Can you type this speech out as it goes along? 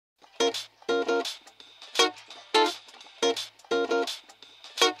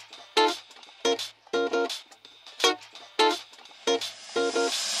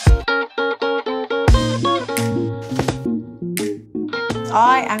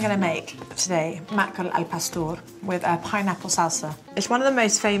I am going to make today Mackerel al Pastor with a pineapple salsa. It's one of the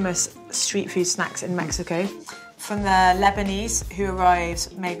most famous street food snacks in Mexico. From the Lebanese who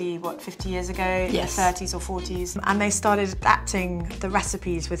arrived maybe, 50 years ago, in the 30s or 40s. And they started adapting the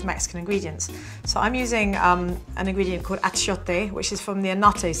recipes with Mexican ingredients. So I'm using an ingredient called achiote, which is from the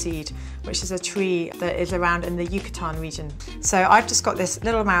anato seed, which is a tree that is around in the Yucatan region. So I've just got this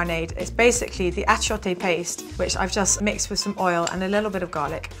little marinade. It's basically the achiote paste, which I've just mixed with some oil and a little bit of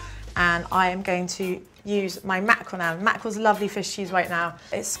garlic. And I am going to use my mackerel now. Mackerel's a lovely fish to use right now.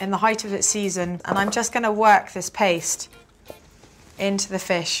 It's in the height of its season, and I'm just going to work this paste into the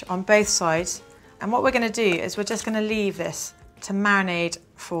fish on both sides. And what we're going to do is we're just going to leave this to marinate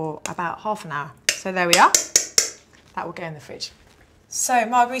for about half an hour. So there we are. That will go in the fridge. So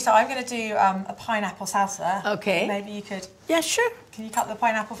Margarita, I'm going to do a pineapple salsa. Okay. Maybe you could... Yeah, sure. Can you cut the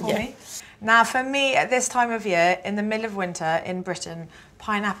pineapple for me? Now, for me, at this time of year, in the middle of winter in Britain,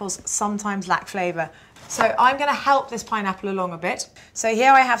 pineapples sometimes lack flavour. So I'm going to help this pineapple along a bit. So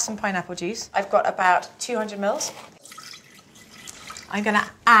here I have some pineapple juice. I've got about 200 mils. I'm going to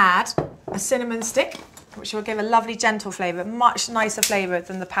add a cinnamon stick, which will give a lovely gentle flavour, much nicer flavour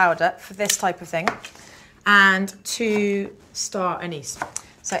than the powder for this type of thing, and 2 star anise.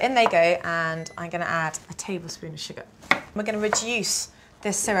 So in they go, and I'm going to add a tablespoon of sugar. We're going to reduce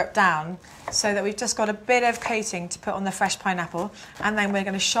this syrup down so that we've just got a bit of coating to put on the fresh pineapple, and then we're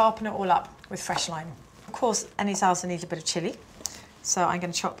going to sharpen it all up with fresh lime. Of course, any salsa needs a bit of chilli, so I'm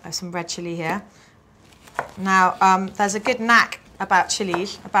going to chop some red chilli here. Now, there's a good knack about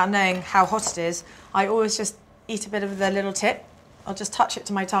chilli, about knowing how hot it is. I always just eat a bit of the little tip. I'll just touch it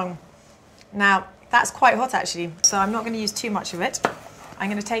to my tongue. Now, that's quite hot actually, so I'm not going to use too much of it. I'm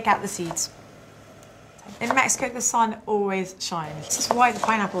going to take out the seeds. In Mexico, the sun always shines. This is why the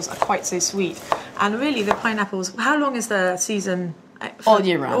pineapples are quite so sweet. And really, the pineapples, how long is the season? All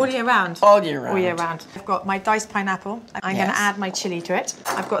year round. All year round? All year round. All year round. I've got my diced pineapple. I'm going to add my chili to it.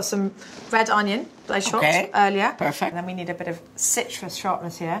 I've got some red onion that I chopped earlier. Perfect. And then we need a bit of citrus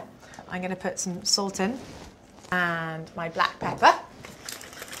sharpness here. I'm going to put some salt in and my black pepper.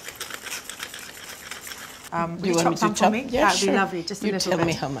 Do you want me to chop? Me? Yeah, that would be lovely. Just a little bit. Tell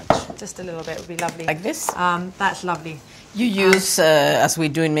me how much. Just a little bit would be lovely. Like this? That's lovely. You use, as we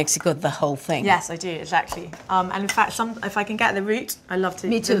do in Mexico, the whole thing. Yes, I do, exactly. And in fact, if I can get the root, I love to.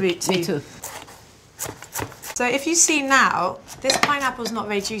 Me too. The root too. Me too. So if you see now, this pineapple's not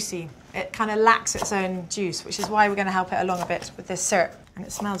very juicy. It kind of lacks its own juice, which is why we're going to help it along a bit with this syrup. And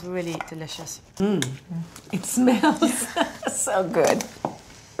it smells really delicious. It smells so good.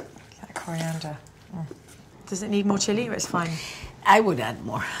 That coriander. Does it need more chili or it's fine? I would add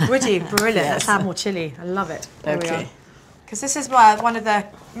more. Would you? Brilliant. Yes. Let's add more chili. I love it. There we are. Okay. Because this is one of the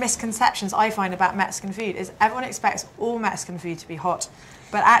misconceptions I find about Mexican food is everyone expects all Mexican food to be hot,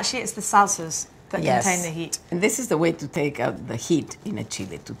 but actually it's the salsas that contain the heat. And this is the way to take out the heat in a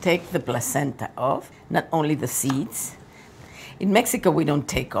chili, to take the placenta off, not only the seeds. In Mexico, we don't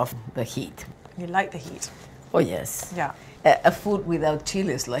take off the heat. You like the heat. Oh, yes. Yeah. A food without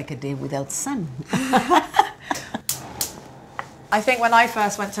chili is like a day without sun. I think when I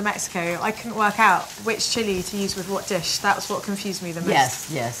first went to Mexico, I couldn't work out which chili to use with what dish. That was what confused me the most.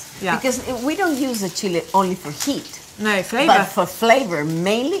 Yes. Yeah. Because we don't use the chili only for heat. No, flavour. But for flavour,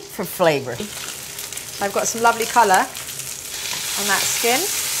 mainly for flavour. I've got some lovely colour on that skin.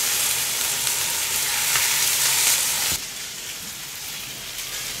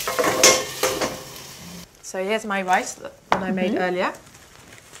 So here's my rice that I made earlier.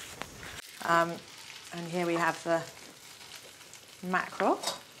 And here we have the mackerel.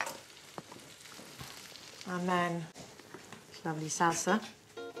 And then lovely salsa.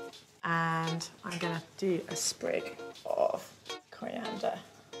 And I'm going to do a sprig of coriander.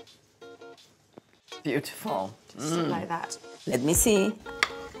 Beautiful. Just like that. Let me see.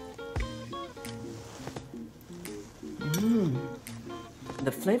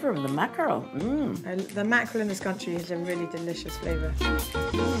 The flavour of the mackerel. The mackerel in this country is a really delicious flavour.